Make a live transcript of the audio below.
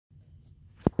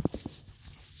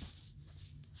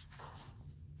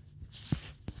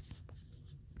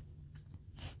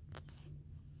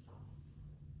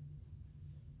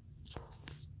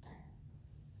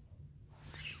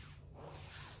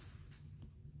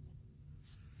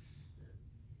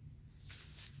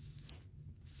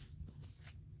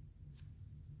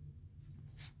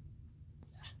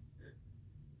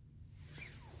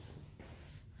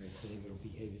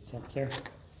It's up there.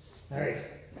 All right.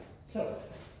 So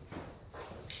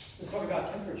let's talk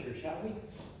about temperature, shall we?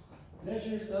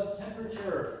 Measures of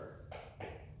temperature.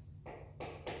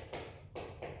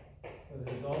 So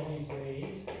there's all these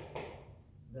ways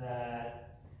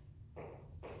that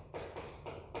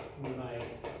we might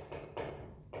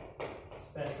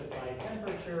specify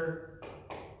temperature,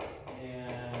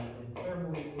 and in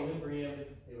thermal equilibrium,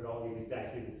 they would all be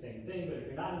exactly the same thing, but if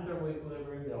you're not in thermal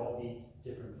equilibrium, they'll all be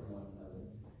different from one another.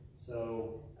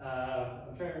 So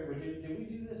I'm trying to remember, did we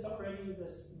do this already,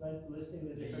 this listing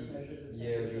the different measures of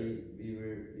temperature? Yeah,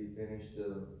 we finished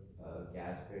the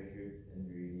gas pressure and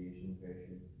radiation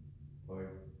pressure part.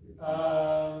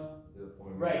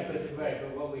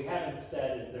 But what we haven't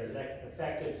said is there's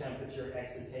effective temperature,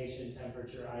 excitation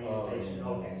temperature, ionization.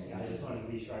 Okay, see, I just wanted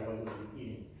to be sure I wasn't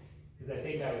repeating, because I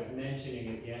think I was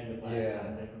mentioning at the end of last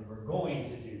time that we were going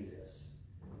to do this.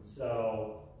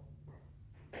 So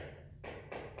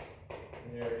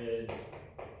there is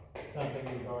something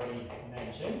we've already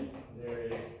mentioned. There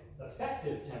is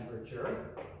effective temperature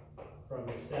from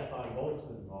the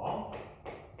Stefan-Boltzmann law.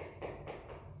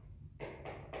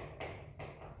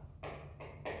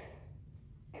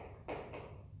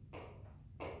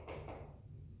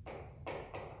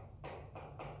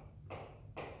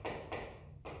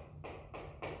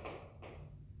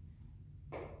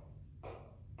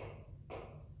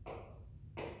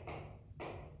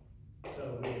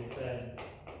 So we had said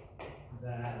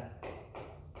that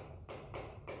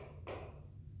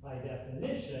by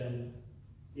definition,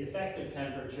 the effective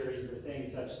temperature is the thing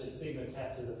such that sigma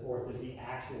F to the fourth is the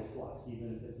actual flux,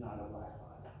 even if it's not a black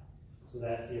body. So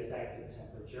that's the effective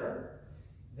temperature.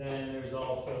 Then there's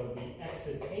also the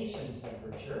excitation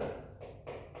temperature.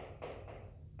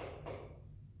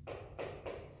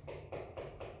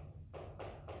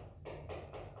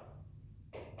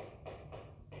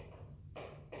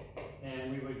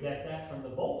 And we would get that from the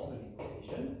Boltzmann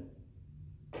equation.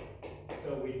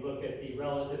 So we'd look at the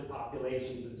relative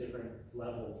populations of different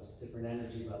levels, different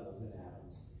energy levels in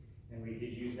atoms. And we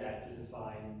could use that to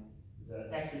define the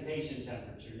excitation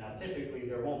temperature. Now typically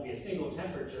there won't be a single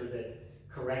temperature that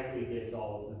correctly gives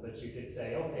all of them, but you could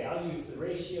say, okay, I'll use the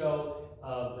ratio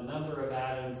of the number of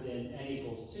atoms in n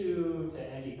equals 2 to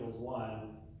n equals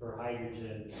 1 for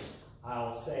hydrogen.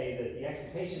 I'll say that the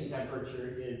excitation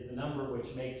temperature is the number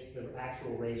which makes the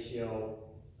actual ratio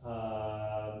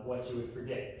what you would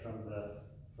predict from the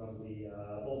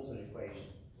Boltzmann equation.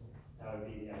 That would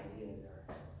be the ideal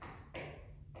there.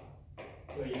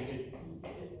 So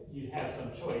you'd have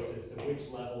some choice as to which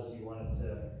levels you wanted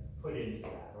to put into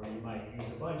that, or you might use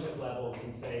a bunch of levels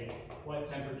and say what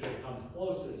temperature comes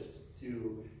closest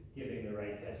to giving the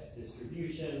right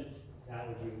distribution. That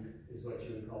is what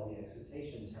you would call the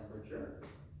excitation temperature.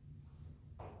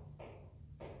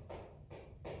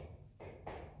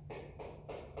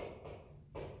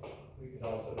 We could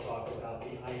also talk about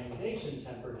the ionization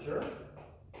temperature,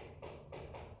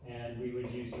 and we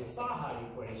would use the Saha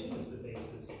equation as the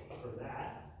basis for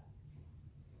that,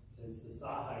 since the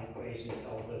Saha equation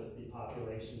tells us the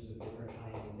populations of different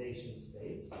ionization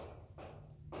states.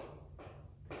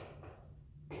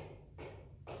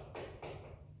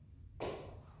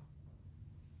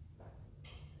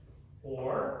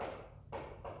 Or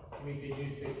we could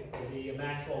use the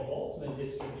Maxwell-Boltzmann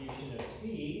distribution of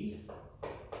speeds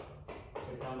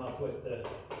to come up with the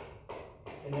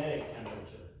kinetic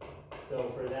temperature. So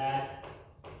for that,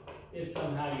 if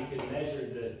somehow you could measure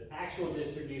the actual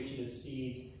distribution of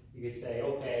speeds, you could say,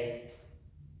 okay,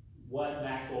 what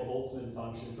Maxwell-Boltzmann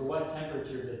function, for what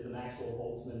temperature does the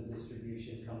Maxwell-Boltzmann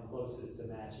distribution come closest to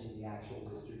matching the actual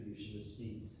distribution of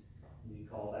speeds? And you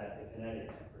call that the kinetic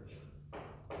temperature.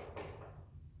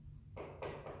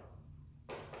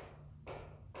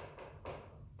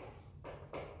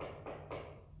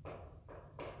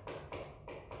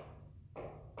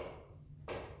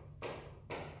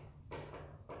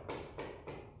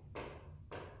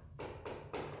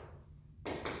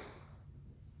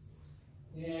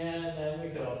 And then we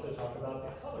could also talk about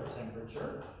the color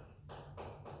temperature.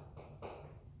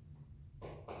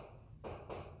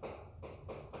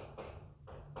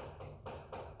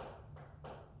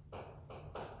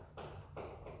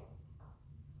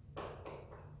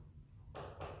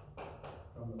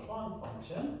 From the Planck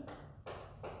function.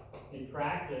 In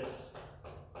practice,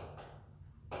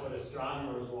 what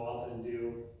astronomers will often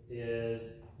do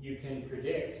is you can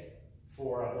predict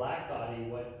for a black body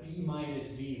what B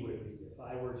minus V would be. If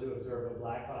I were to observe a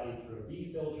black body through a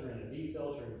B filter and a V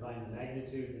filter and find the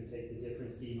magnitudes and take the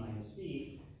difference B minus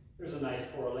V, there's a nice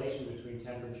correlation between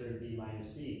temperature and B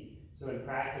minus V. So in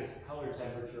practice, the color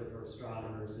temperature for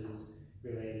astronomers is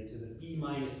related to the B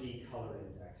minus V color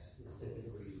index. It's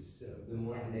typically used. The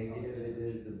more negative it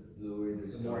is, the bluer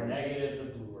the The more negative,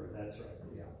 the bluer. That's right.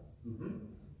 Yeah.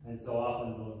 And so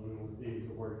often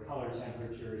the word color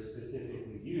temperature is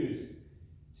specifically used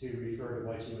to refer to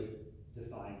what you would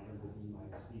define from the V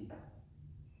minus B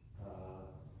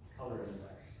color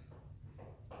index.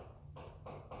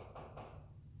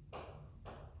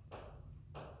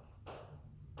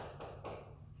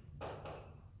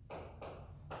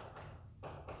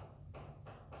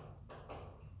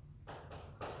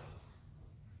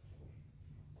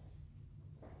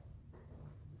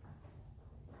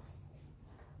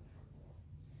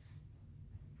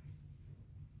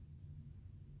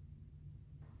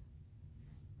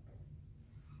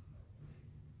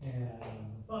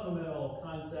 And fundamental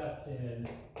concept in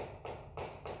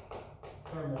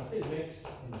thermal physics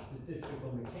and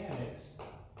statistical mechanics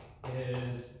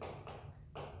is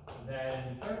that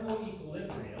in thermal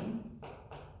equilibrium,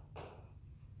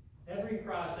 every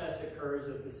process occurs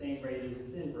at the same rate as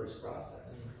its inverse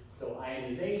process. So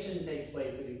ionization takes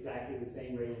place at exactly the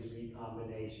same rate as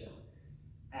recombination.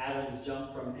 Atoms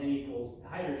jump from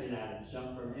hydrogen atoms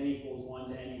jump from n equals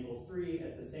 1 to n equals 3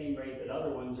 at the same rate that other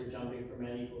ones are jumping from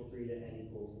n equals 3 to n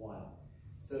equals 1.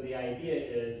 So the idea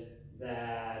is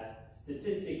that,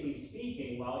 statistically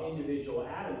speaking, while individual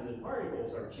atoms and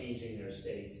particles are changing their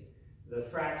states, the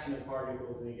fraction of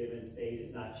particles in a given state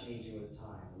is not changing with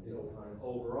time. And so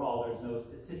overall, there's no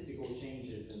statistical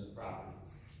changes in the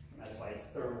properties. That's why it's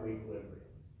thermal equilibrium.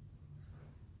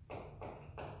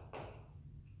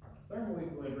 Thermal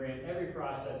equilibrium, every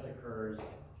process occurs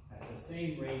at the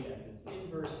same rate as its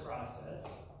inverse process.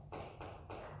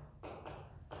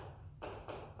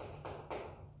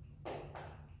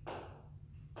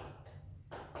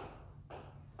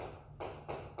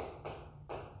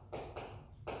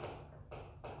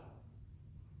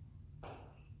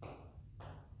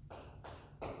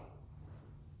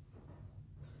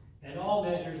 And all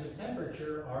measures of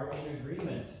temperature are in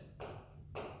agreement.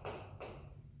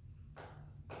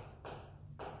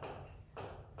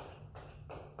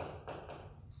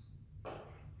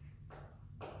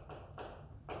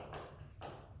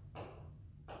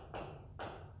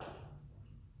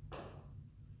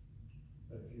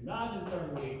 Not in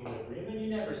thermal equilibrium, and you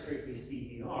never strictly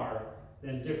speaking are,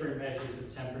 then different measures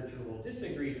of temperature will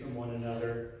disagree from one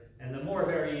another, and the more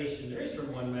variation there is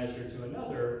from one measure to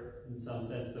another, in some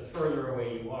sense, the further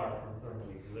away you are from thermal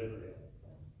equilibrium.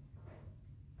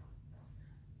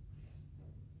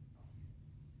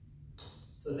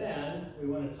 So then, we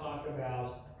want to talk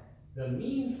about the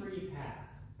mean free path.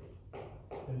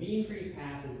 The mean free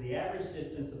path is the average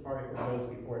distance a particle goes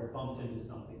before it bumps into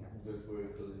something else. Before a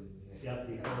collision. Yep,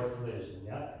 before a collision,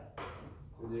 yep.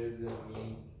 So there's a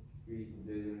mean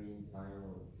time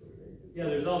Yeah,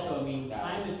 there's also a mean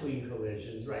time between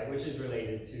collisions, right, which is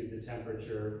related to the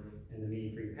temperature and the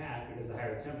mean free path, because the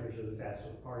higher the temperature, the faster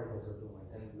the particles are going.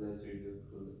 And lesser the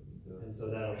collision. And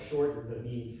so that'll shorten the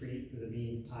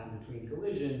mean time between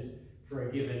collisions for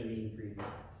a given mean free path.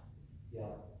 Yeah,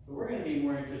 but we're going to be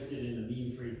more interested in the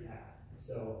mean free path.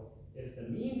 So if the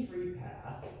mean free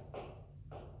path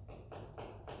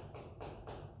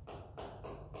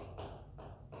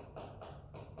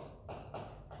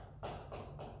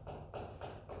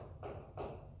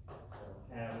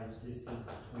average distance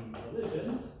between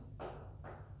collisions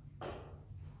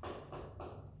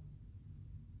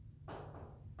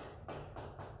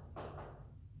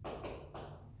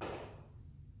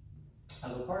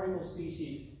of a particle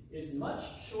species is much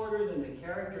shorter than the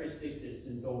characteristic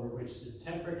distance over which the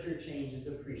temperature changes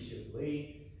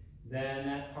appreciably, then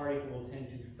that particle will tend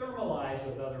to thermalize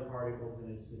with other particles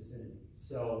in its vicinity.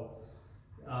 So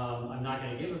I'm not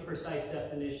going to give a precise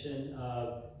definition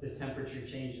of the temperature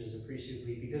changes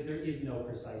appreciably because there is no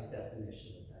precise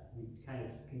definition of that. We kind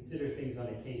of consider things on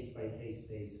a case-by-case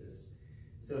basis.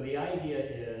 So the idea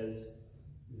is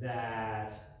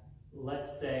that,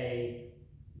 let's say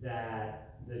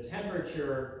that the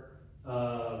temperature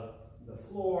of the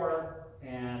floor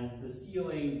and the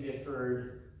ceiling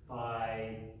differed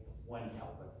by 1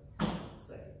 Kelvin, let's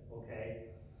say, okay?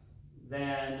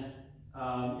 Then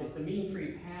if the mean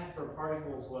free path for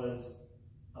particles was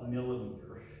a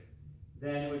millimeter,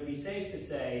 then it would be safe to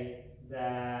say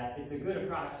that it's a good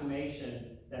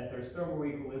approximation that there's thermal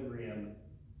equilibrium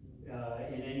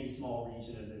in any small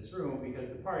region of this room, because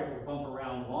the particles bump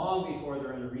around long before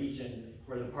they're in a region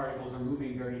where the particles are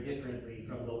moving very differently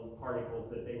from the particles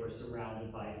that they were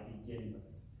surrounded by to begin with.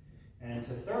 And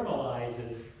to thermalize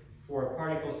is for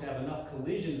particles to have enough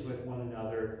collisions with one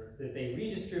another that they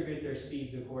redistribute their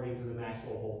speeds according to the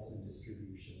Maxwell-Boltzmann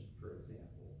distribution, for example.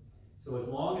 So as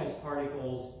long as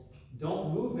particles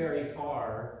don't move very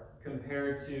far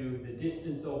compared to the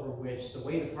distance over which, the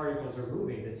way the particles are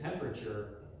moving, the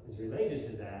temperature is related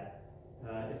to that.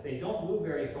 If they don't move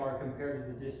very far compared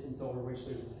to the distance over which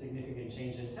there's a significant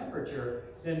change in temperature,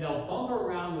 then they'll bump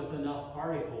around with enough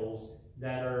particles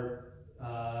that are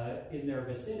in their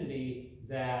vicinity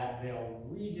that they'll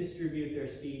redistribute their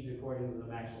speeds according to the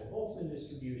Maxwell-Boltzmann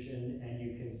distribution, and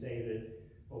you can say that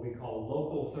what we call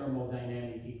local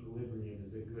thermodynamic equilibrium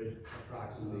is a good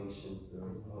approximation.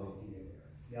 Is the idea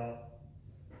there. Yep.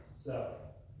 So,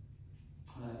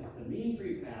 if the mean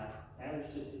free path,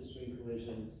 average distance between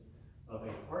collisions of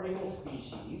a particle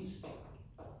species,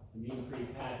 the mean free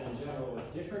path in general is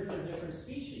different for different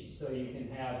species. So you can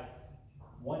have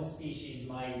one species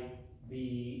might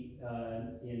be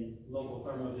in local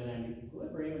thermodynamic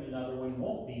equilibrium and another one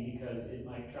won't be because it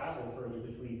might travel further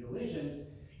between collisions.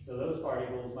 So those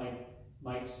particles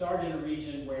might start in a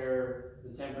region where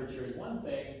the temperature is one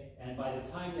thing, and by the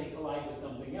time they collide with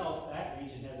something else, that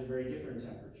region has a very different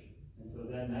temperature. And so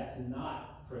then that's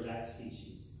not for that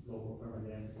species. Local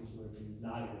thermodynamic equilibrium is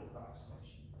not a good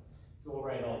approximation. So we'll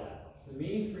write all that. The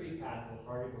mean free path of a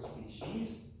particle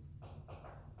species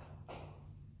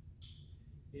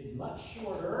is much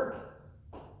shorter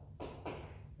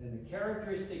than the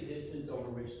characteristic distance over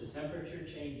which the temperature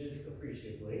changes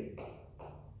appreciably.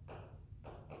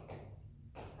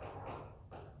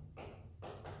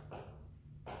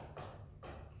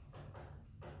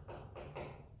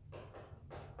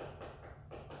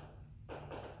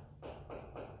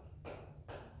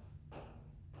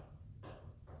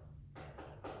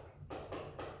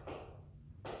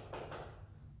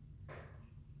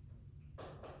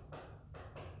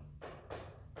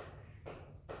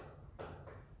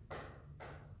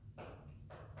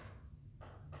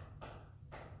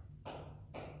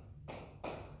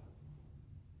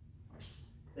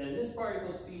 Then this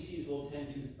particle species will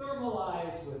tend to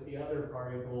thermalize with the other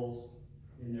particles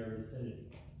in their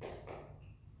vicinity.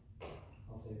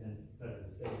 I'll say then, better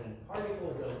to say then,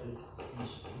 particles of this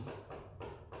species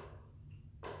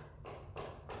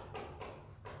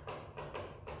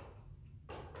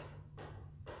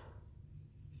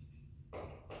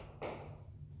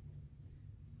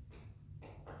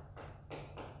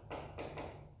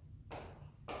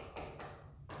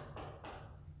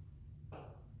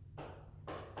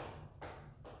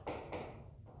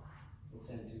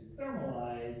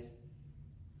thermalize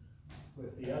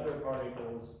with the other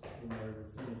particles in their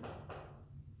vicinity.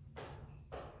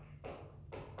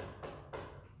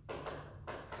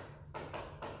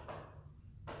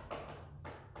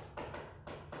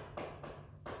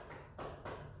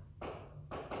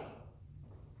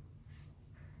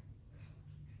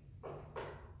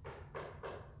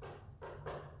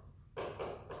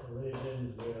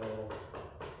 Collisions will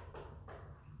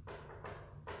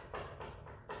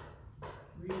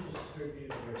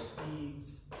redistribute their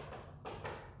speeds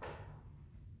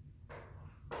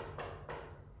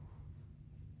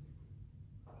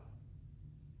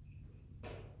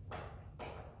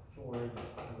towards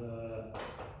the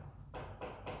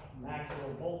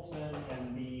Maxwell-Boltzmann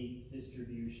and the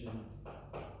distribution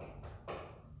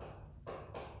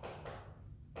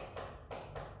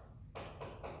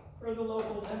for the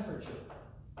local temperature.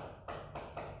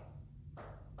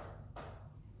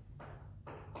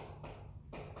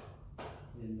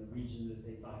 In the region that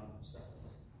they find themselves.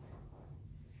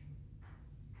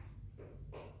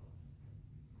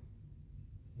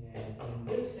 And in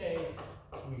this case,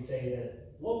 we say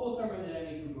that local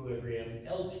thermodynamic equilibrium,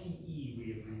 LTE,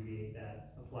 we abbreviate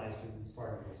that, applies for these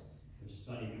particles, which is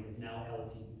funny because now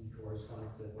LTE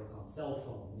corresponds to what's on cell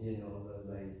phones, you know,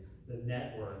 the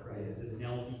network, right? Is it an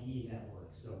LTE network?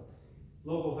 So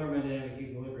local thermodynamic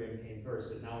equilibrium came first,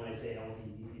 but now when I say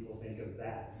LTE, people think of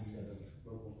that instead of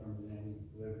local thermodynamic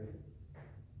equilibrium.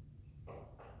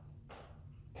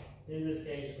 In this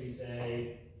case, we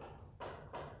say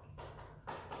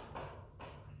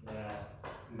that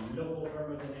the local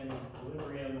thermodynamic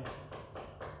equilibrium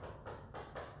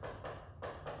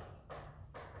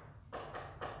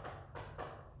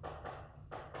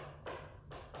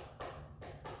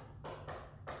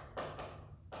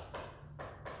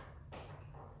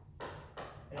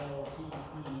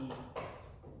LTE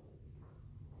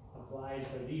applies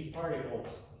for these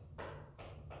particles.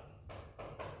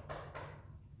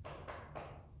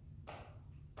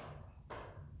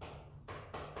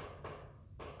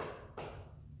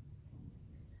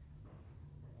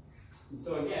 And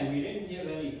so again, we didn't give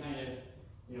any kind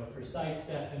of precise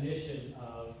definition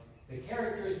of the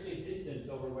characteristic distance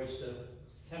over which the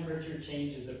temperature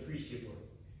changes appreciably.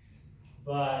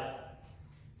 But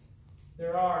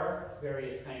there are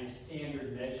various kind of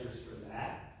standard measures for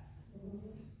that.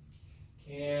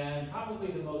 And probably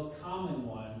the most common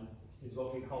one is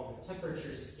what we call the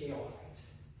temperature scale height.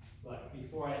 But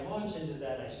before I launch into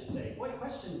that, I should say, what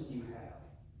questions do you have?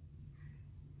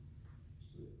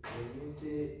 When you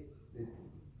say that,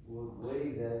 what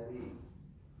exactly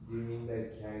do you mean by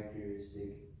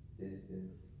characteristic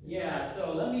distance? Yeah,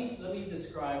 so let me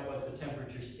describe what the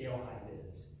temperature scale height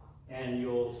is, and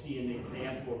you'll see an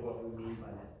example of what we mean by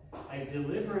that. We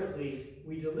deliberately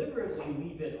leave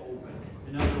it open.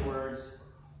 In other words,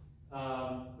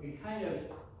 we kind of,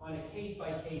 on a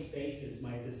case-by-case basis,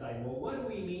 might decide, well, what do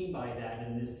we mean by that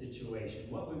in this situation?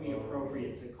 What would be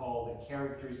appropriate to call the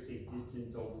characteristic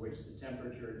distance over which the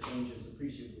temperature changes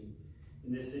appreciably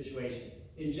in this situation?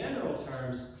 In general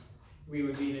terms, we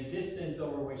would mean a distance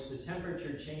over which the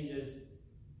temperature changes,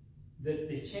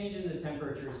 the change in the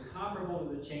temperature is comparable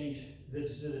to the change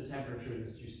to the temperature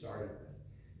that you started with.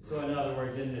 So in other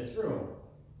words, in this room,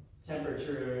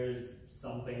 temperature is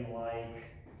something like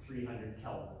 300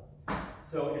 Kelvin.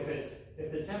 So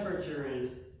if the temperature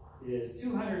is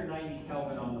 290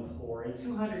 Kelvin on the floor and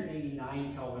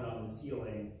 289 Kelvin on the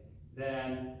ceiling,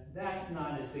 then that's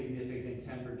not a significant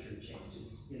temperature change.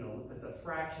 It's, it's a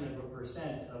fraction of a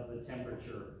percent of the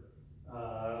temperature,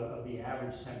 of the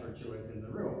average temperature within the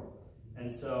room.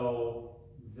 And so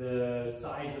the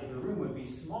size of the room would be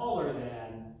smaller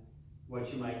than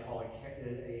what you might call a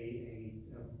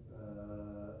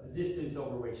distance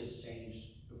over which it's changed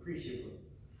appreciably.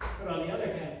 But on the other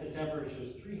hand, if the temperature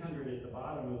is 300 at the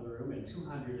bottom of the room and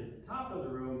 200 at the top of the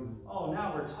room, oh,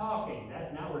 now we're talking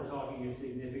a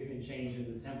significant change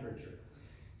in the temperature.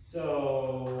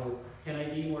 So, can I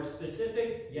be more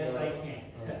specific? Yes, I can.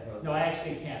 No, I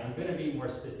actually can. I'm going to be more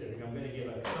specific. I'm going to give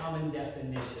a common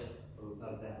definition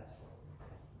of that.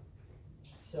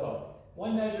 So,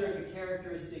 one measure of the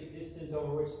characteristic distance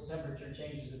over which the temperature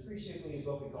changes appreciably is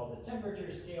what we call the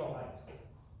temperature scale height.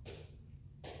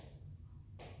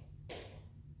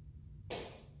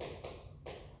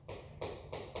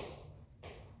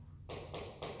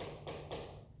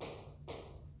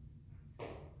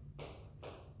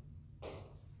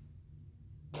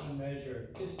 One measure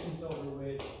of distance over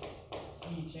which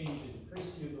T changes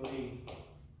appreciably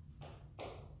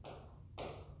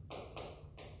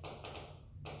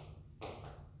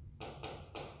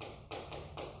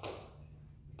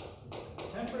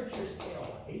temperature scale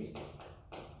height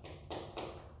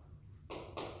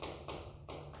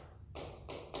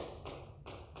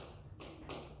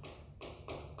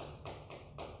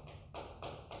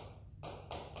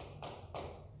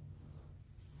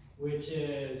which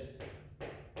is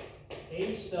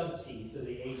h sub t, so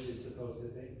the h is supposed to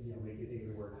make you think of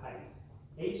the word height.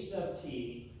 H sub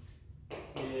t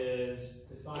is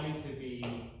defined to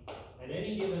be, at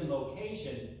any given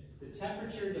location, the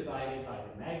temperature divided by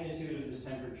the magnitude of the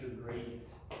temperature gradient.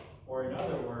 Or in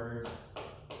other words,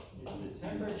 it's the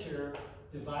temperature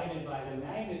divided by the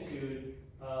magnitude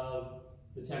of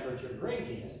the temperature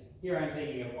gradient. Here I'm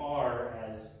thinking of r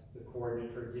as the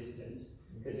coordinate for distance,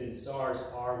 because in stars,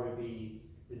 r would be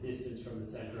the distance from the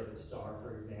center of the star,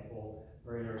 for example,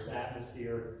 or in Earth's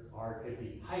atmosphere, r could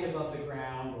be height above the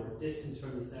ground, or distance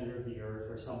from the center of the Earth,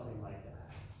 or something like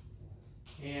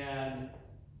that. And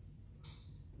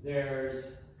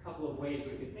there's a couple of ways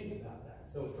we could think about that.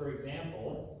 So for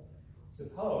example,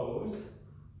 suppose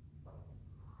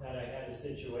that I had a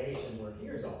situation where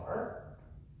here's r,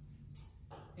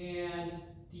 and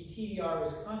dt dr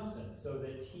was constant, so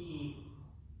that t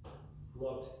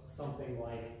looked something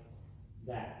like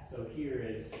that. So here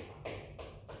is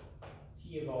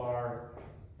t of r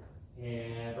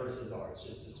and versus r. It's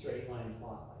just a straight line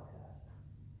plot like that.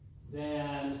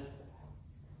 Then,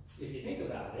 if you think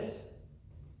about it,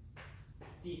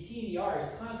 dt dr is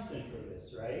constant for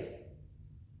this, right?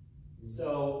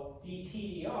 So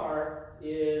dt dr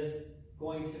is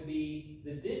going to be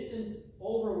the distance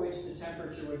over which the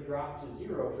temperature would drop to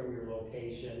 0 from your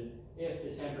location if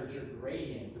the temperature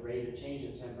gradient, the rate of change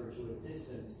of temperature with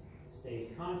distance,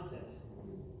 stayed constant.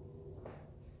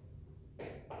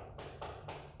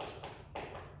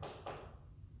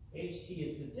 ht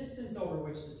is the distance over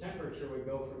which the temperature would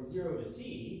go from 0 to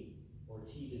t, or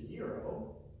t to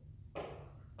 0.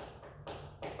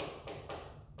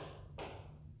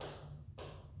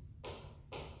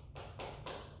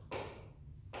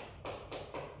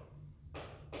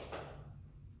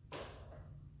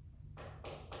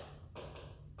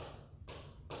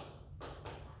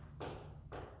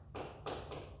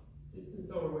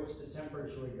 Over which the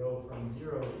temperature would go from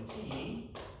 0 to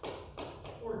t,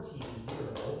 or t to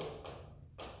 0,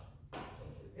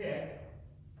 pick,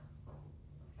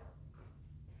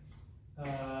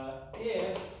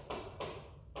 if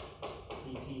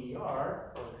dt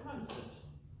dr were constant.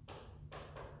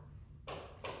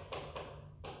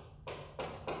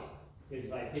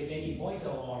 Because if I pick any point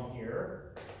along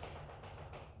here,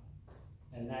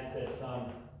 and that's at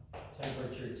some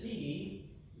temperature T,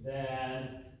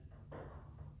 then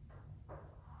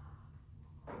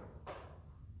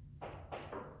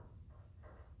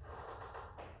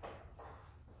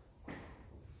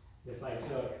if I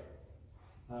took,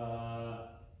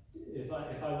 if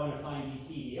I want to find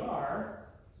dTdr,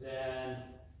 then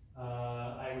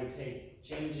I would take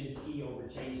change in T over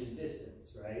change in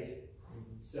distance, right?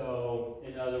 So,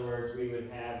 in other words, we would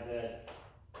have that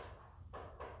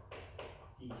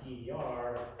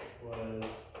dTdr was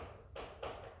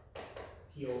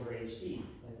T over ht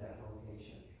at that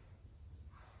location.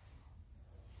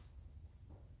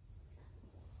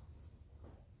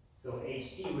 So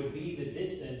ht would be the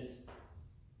distance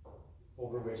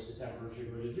over which the temperature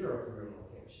would go to zero from your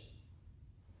location.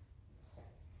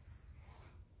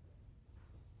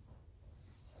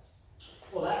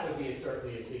 Well, that would be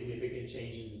certainly a significant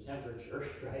change in the temperature,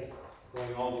 right?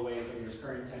 Going all the way from your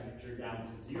current temperature down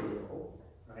to zero,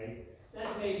 right?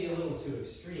 That's maybe a little too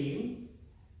extreme.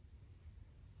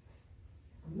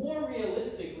 More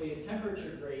realistically, a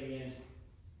temperature gradient,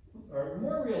 or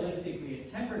more realistically, a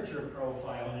temperature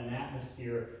profile in an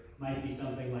atmosphere might be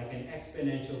something like an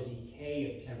exponential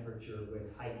decay of temperature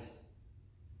with height.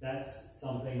 That's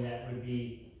something that would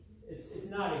be,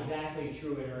 it's not exactly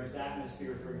true in Earth's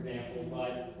atmosphere, for example,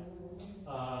 but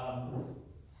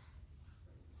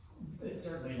it's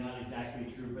certainly not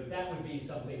exactly true, but that would be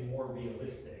something more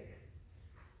realistic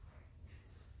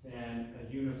than a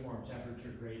uniform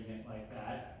temperature gradient like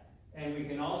that. And we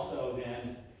can also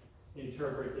then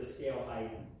interpret the scale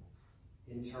height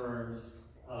in terms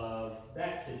of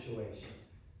that situation.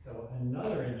 So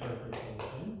another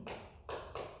interpretation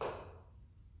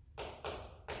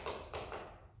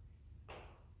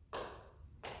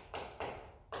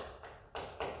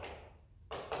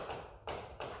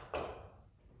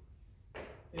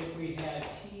if we had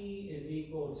T is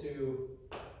equal to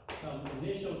some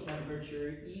initial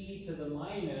temperature e to the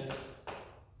minus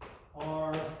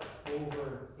r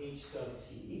over h sub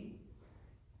t,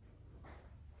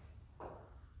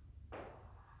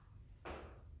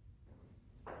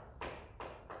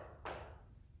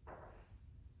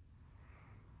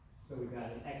 so we've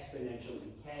got an exponential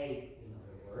decay, in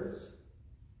other words.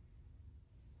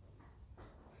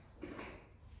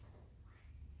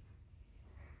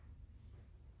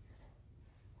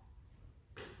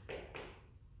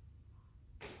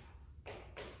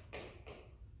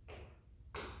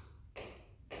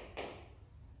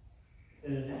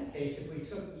 And in that case, if we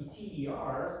took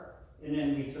dTdr and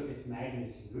then we took its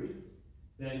magnitude,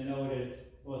 then notice,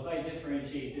 well, if I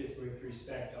differentiate this with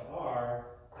respect to r,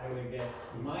 I would get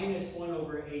minus 1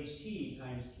 over ht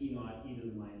times t naught e to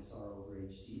the minus r over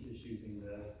ht, just using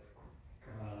the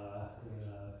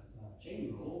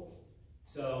chain rule.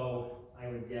 So I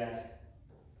would get,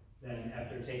 then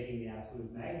after taking the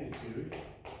absolute magnitude,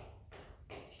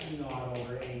 t naught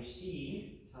over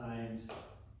ht times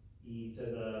e to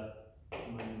the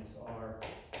minus r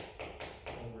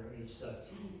over h sub t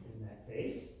in that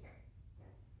case.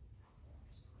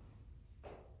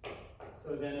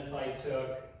 So then if I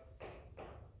took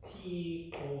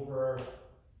t over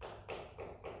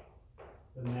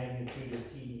the magnitude of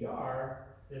TdR,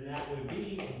 then that would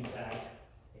be, in fact,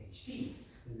 ht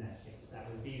in that case. That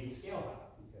would be the scale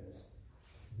height, because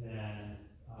then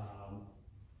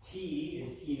t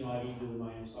is t naught e to the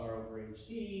minus r over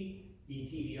ht,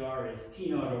 dTdr is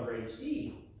t naught over ht,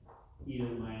 e to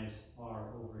the minus r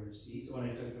over ht. So when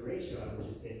I took the ratio, I would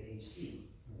just get ht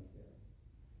right there.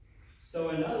 So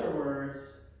in other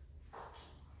words,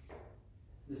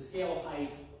 the scale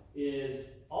height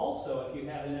is also, if you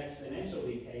have an exponential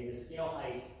decay, the scale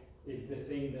height is the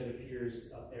thing that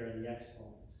appears up there in the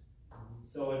exponent.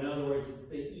 So in other words, it's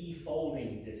the E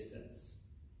folding distance.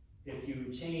 If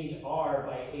you change R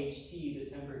by ht, the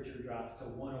temperature drops to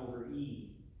 1 over E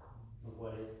of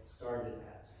what it started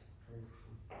as.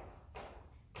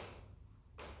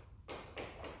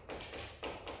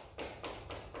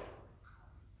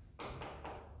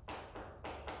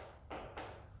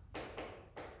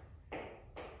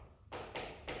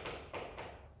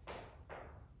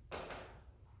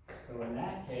 So in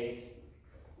that case,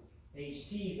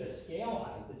 ht, the scale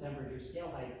height, the temperature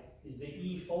scale height, is the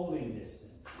E folding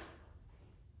distance.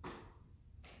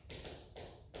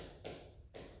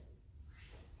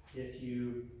 If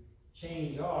you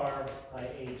change R by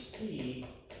ht,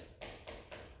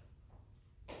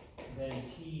 then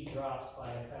T drops by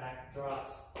a fact,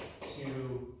 drops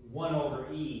to 1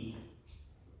 over E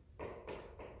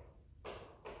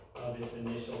of its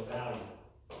initial value.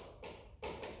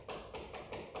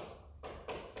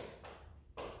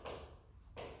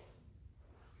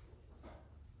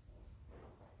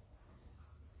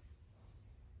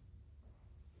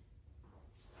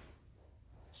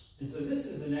 And so this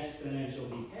is an exponential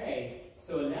decay.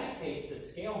 So in that case, the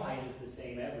scale height is the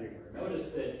same everywhere.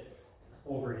 Notice that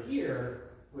over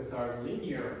here, with our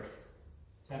linear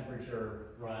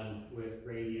temperature run with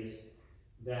radius,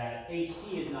 that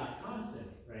HT is not constant,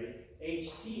 right?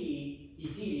 HT,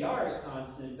 dTdr is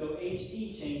constant, so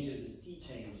HT changes as T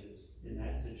changes in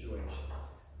that situation.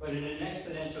 But in an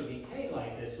exponential decay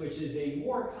like this, which is a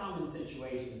more common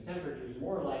situation, the temperature is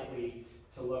more likely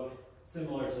to look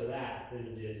similar to that than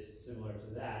it is similar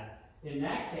to that. In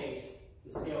that case,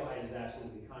 the scale height is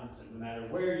absolutely constant. No matter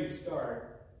where you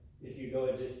start, if you go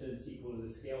a distance equal to the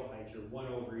scale height, you're 1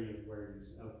 over E of where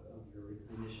you, of your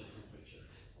initial temperature.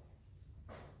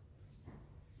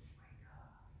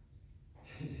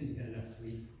 Didn't get enough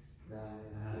sleep. Nah,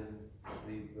 I didn't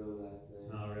sleep well last night.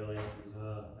 Oh, really?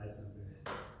 That's not good.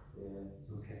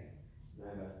 Yeah. Okay.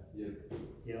 Yep.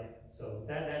 Yep. So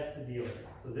that's the deal.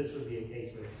 So this would be a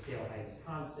case where the scale height is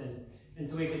constant. And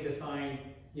so we could define,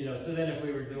 you know, so then if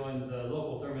we were doing the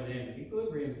local thermodynamic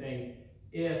equilibrium thing,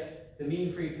 if the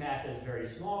mean free path is very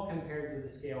small compared to the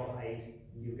scale height,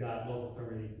 you've got local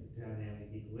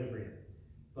thermodynamic equilibrium.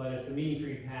 But if the mean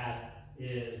free path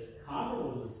is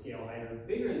comparable to the scale height or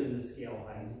bigger than the scale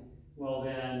height, well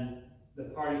then the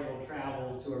particle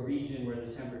travels to a region where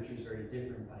the temperature is very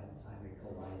different by the time it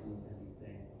collides with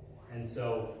anything. And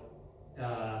so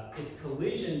it's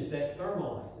collisions that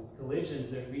thermalize, it's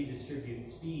collisions that redistribute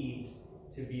speeds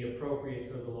to be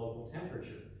appropriate for the local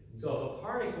temperature. So if a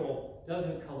particle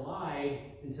doesn't collide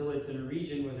until it's in a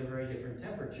region with a very different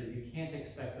temperature, you can't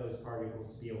expect those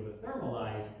particles to be able to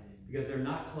thermalize because they're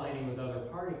not colliding with other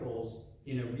particles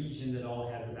in a region that all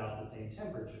has about the same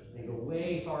temperature. They go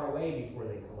way far away before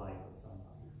they collide with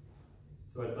somebody.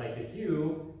 So it's like if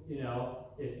you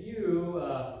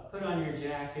put on your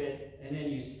jacket and then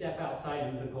you step outside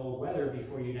into the cold weather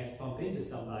before you next bump into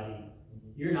somebody,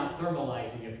 you're not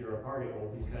thermalizing if you're a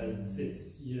particle because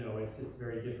it's, you know, it's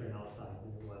very different outside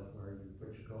than it was where you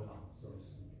put your coat on, so to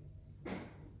speak.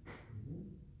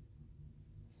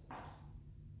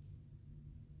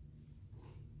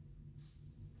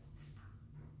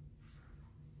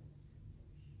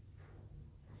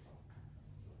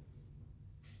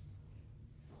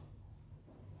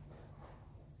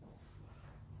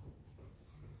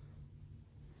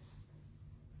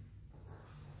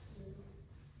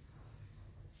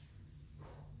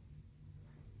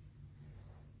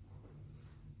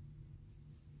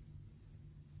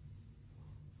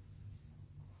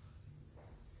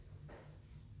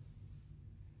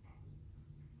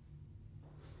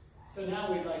 So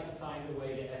now we'd like to find a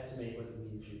way to estimate what the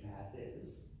mean free path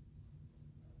is.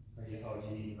 Or do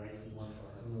you need to write some more for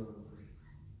it?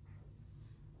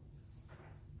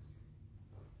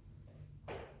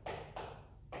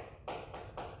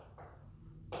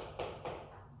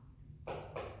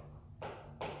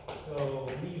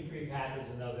 So mean free path is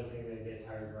another thing that I get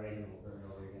tired of writing over and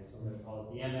over again. So I'm going to call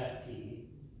it the MFP,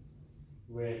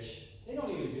 which they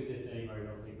don't even do this anymore, I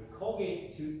don't think, but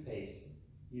Colgate toothpaste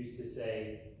used to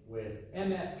say with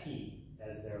MFP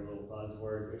as their little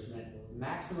buzzword, which meant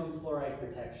maximum fluoride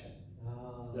protection.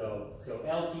 So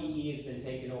LTE has been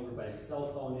taken over by the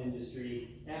cell phone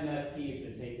industry, MFP has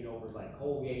been taken over by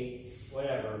Colgate,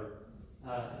 whatever.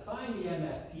 To find the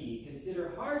MFP,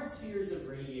 consider hard spheres of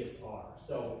radius r.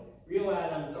 So real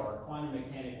atoms are quantum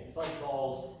mechanical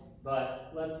fuzzballs,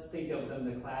 but let's think of them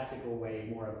the classical way,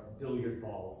 more of billiard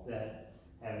balls that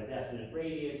have a definite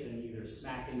radius and either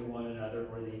smack into one another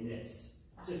or they miss,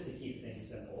 just to keep things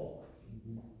simple.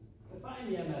 To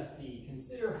find the MFP,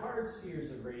 consider hard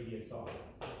spheres of radius r.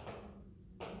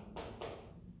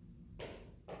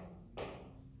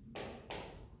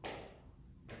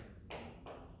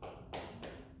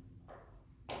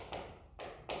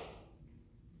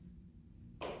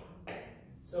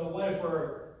 So what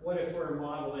if we're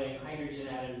modeling hydrogen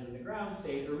atoms in the ground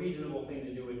state? A reasonable thing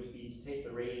to do would be to take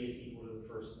the radius equal to the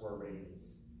first Bohr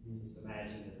radius. Just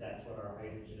imagine that that's what our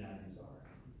hydrogen atoms are.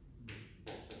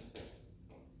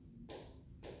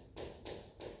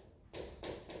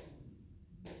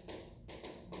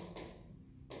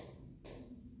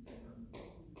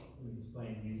 Somebody's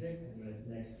playing music, and it's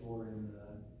next door in the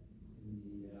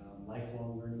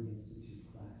Lifelong Learning Institute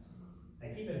class. I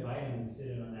keep inviting them to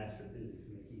sit in on astrophysics,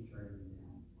 and they keep turning me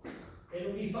down.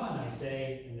 It'll be fun, I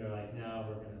say, and they're like, no,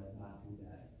 we're going to not do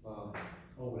that. Wow.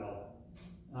 Oh well.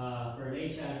 For an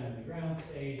H atom in the ground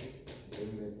state,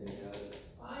 You're missing out.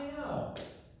 I know.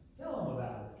 Tell them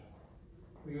about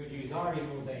it. We would use R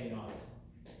equals A naught.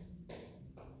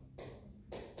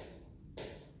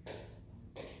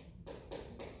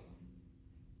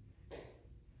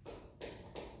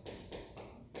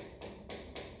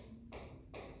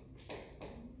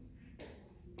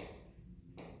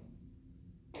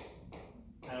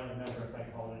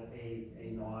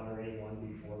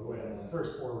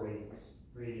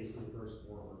 radius of the first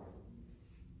orbital.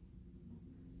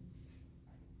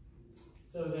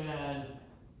 So then,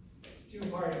 two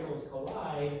particles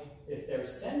collide if their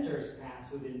centers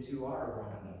pass within 2r of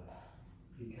one another.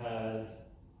 Because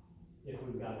if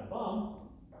we've got a bump,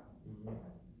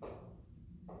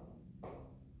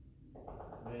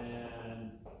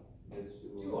 then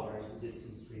 2r is the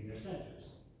distance between their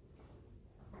centers.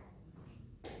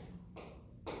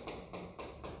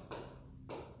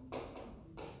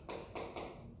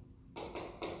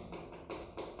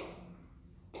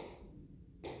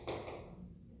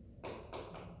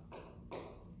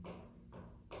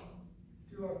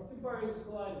 Two particles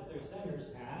collide if their centers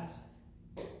pass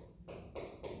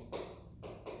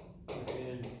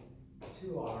within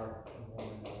 2r of one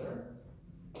another.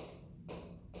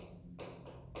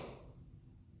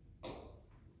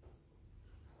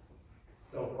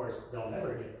 So of course they'll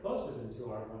never get closer than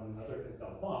 2r of one another because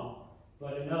they'll bump.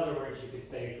 But in other words, you could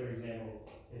say, for example,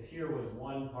 if here was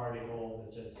one particle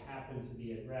that just happened to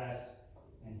be at rest,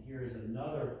 and here's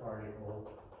another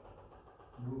particle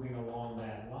moving along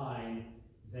that line,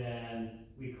 then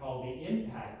we call the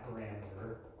impact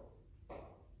parameter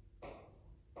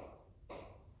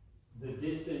the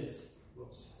distance,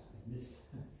 whoops, I missed,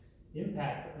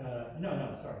 impact, the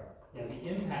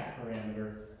impact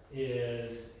parameter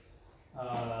is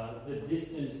the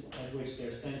distance at which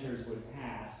their centers would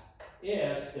pass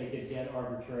if they could get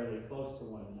arbitrarily close to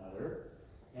one another.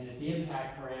 And if the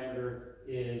impact parameter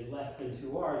is less than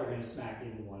 2r, they're going to smack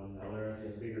into one another. If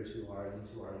it's bigger 2r than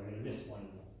 2r, they're going to miss one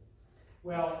another.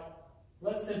 Well,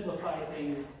 let's simplify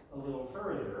things a little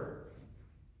further.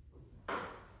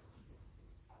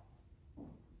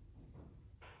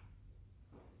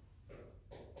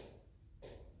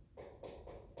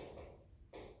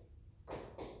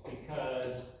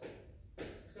 Because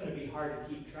it's going to be hard to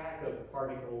keep track of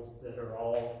particles that are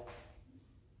all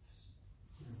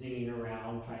zinging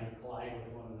around, trying to collide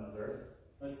with one another.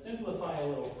 Let's simplify a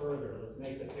little further. Let's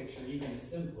make the picture even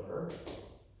simpler.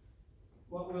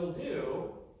 What we'll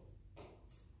do,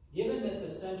 given that the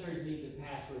centers need to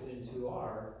pass within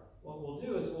 2r, what we'll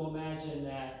do is we'll imagine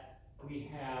that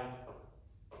we have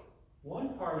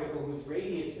one particle whose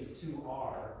radius is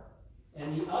 2r,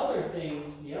 and the other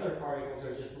particles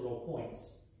are just little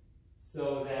points.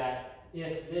 So that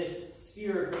if this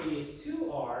sphere of radius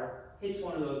 2r hits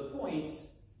one of those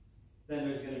points, then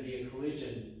there's going to be a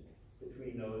collision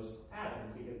between those atoms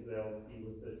because they'll be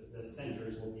with the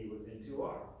centers will be within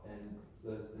 2r. And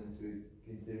plus, since we're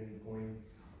considering point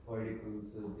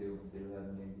particles, so they'll have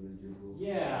negligible.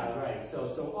 Yeah, right.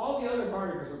 So all the other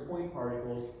particles are point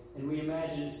particles, and we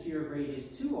imagine a sphere of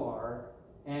radius 2r,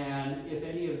 and if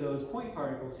any of those point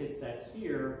particles hits that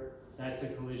sphere, that's a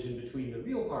collision between the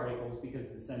real particles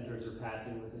because the centers are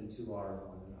passing within 2r of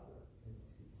one another.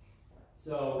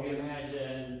 So we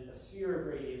imagine a sphere of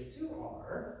radius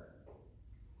 2r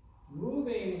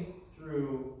moving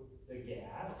through the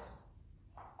gas,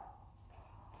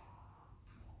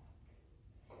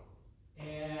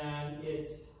 and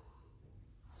it's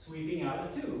sweeping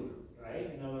out a tube,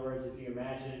 right? In other words, if you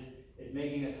imagine it's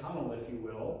making a tunnel, if you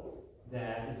will,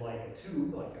 that is like a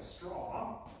tube, like a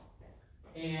straw.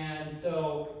 And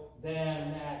so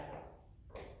then that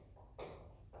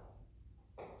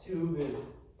tube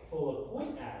is full of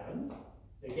point atoms.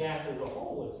 The gas as a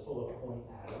whole is full of point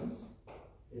atoms,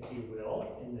 if you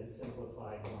will, in this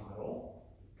simplified model.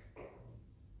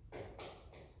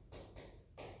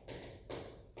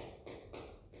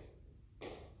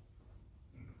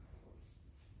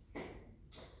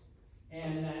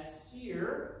 And that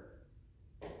sphere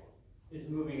is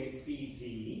moving at speed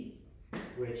v,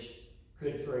 which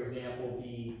could, for example,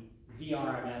 be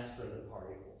VRMS for the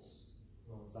particles,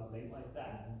 or something like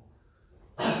that.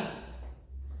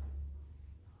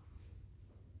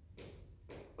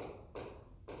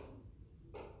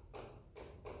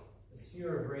 A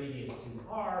sphere of radius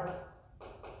 2r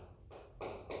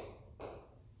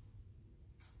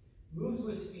moves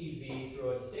with speed v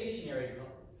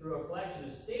through a collection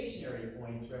of stationary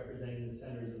points representing the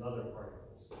centers of other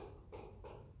particles.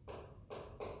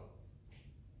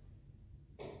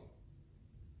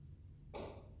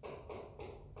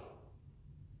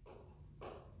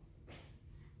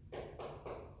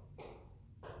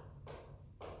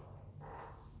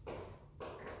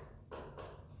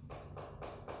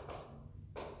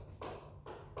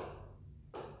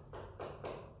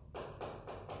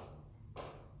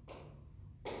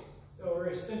 So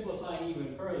we're simplifying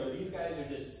even further. These guys are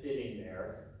just sitting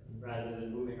there rather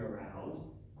than moving around.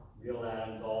 Real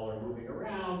atoms all are moving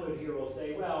around, but here we'll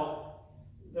say, well,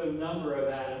 the number of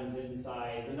atoms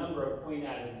inside, the number of point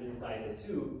atoms inside the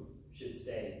tube should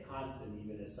stay constant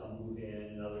even as some move in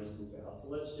and others move out. So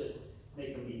let's just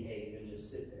make them behave and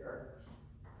just sit there.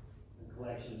 A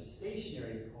collection of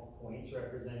stationary points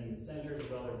representing the centers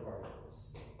of other particles.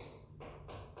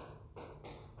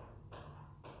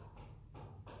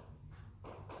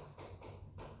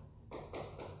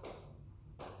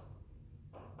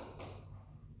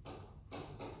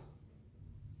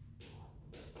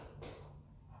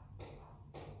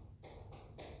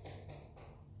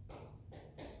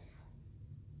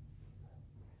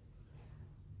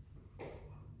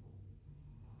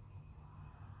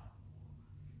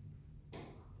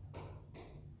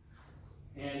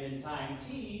 And in time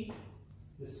t,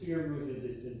 the sphere moves a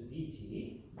distance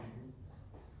dt.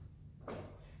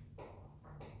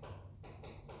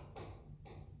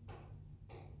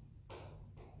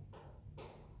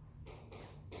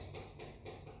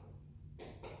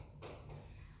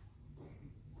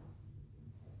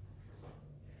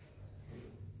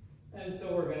 And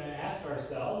so we're going to ask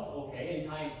ourselves, okay, in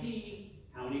time t,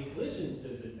 how many collisions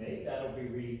does it make? That'll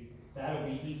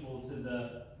be equal to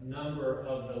the number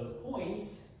of those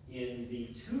points in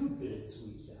the tube that it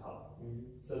sweeps out.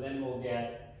 So then we'll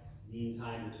get mean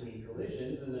time between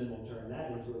collisions, and then we'll turn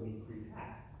that into a mean free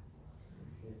path.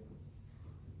 Okay.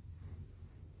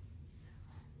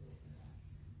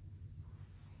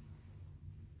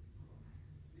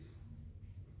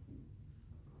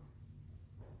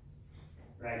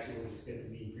 Or actually, we'll just get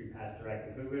the mean free path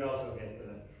directly, but we'd also get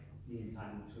the mean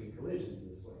time between collisions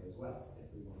this way as well,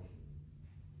 if we want.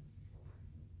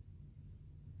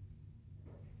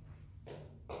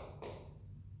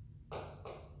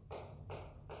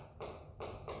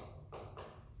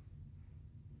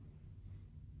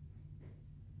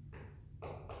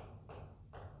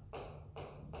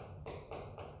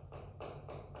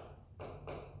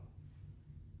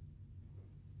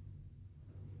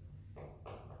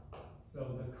 So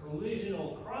the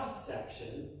collisional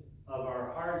cross-section of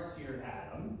our hard sphere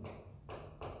atom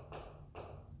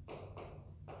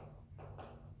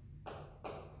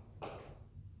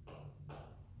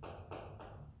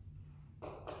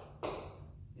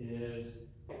is,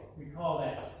 we call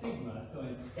that sigma. So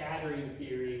in scattering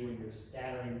theory, when you're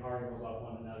scattering particles off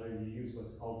one another, you use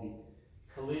what's called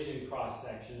the collision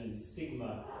cross-section, and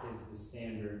sigma is the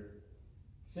standard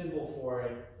symbol for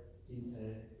it.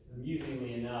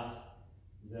 Amusingly enough,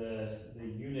 the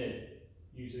unit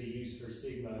usually used for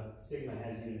sigma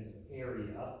has units of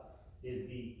area, is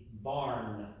the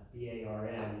barn,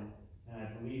 B-A-R-N, and I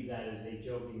believe that is a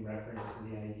joking reference to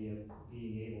the idea of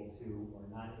being able to or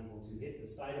not able to hit the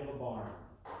side of a barn.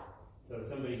 So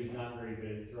somebody who's not very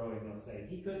good at throwing, they'll say,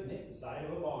 he couldn't hit the side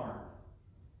of a barn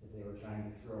if they were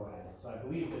trying to throw at it. So I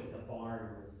believe that the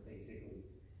barn was basically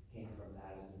came from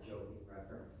that as a joking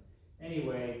reference.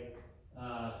 Anyway,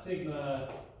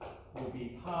 sigma will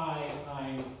be pi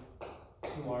times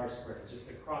 2r squared, just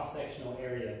the cross-sectional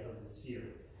area of the sphere.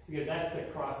 Because that's the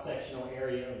cross-sectional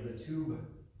area of the tube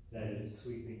that it is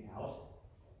sweeping out.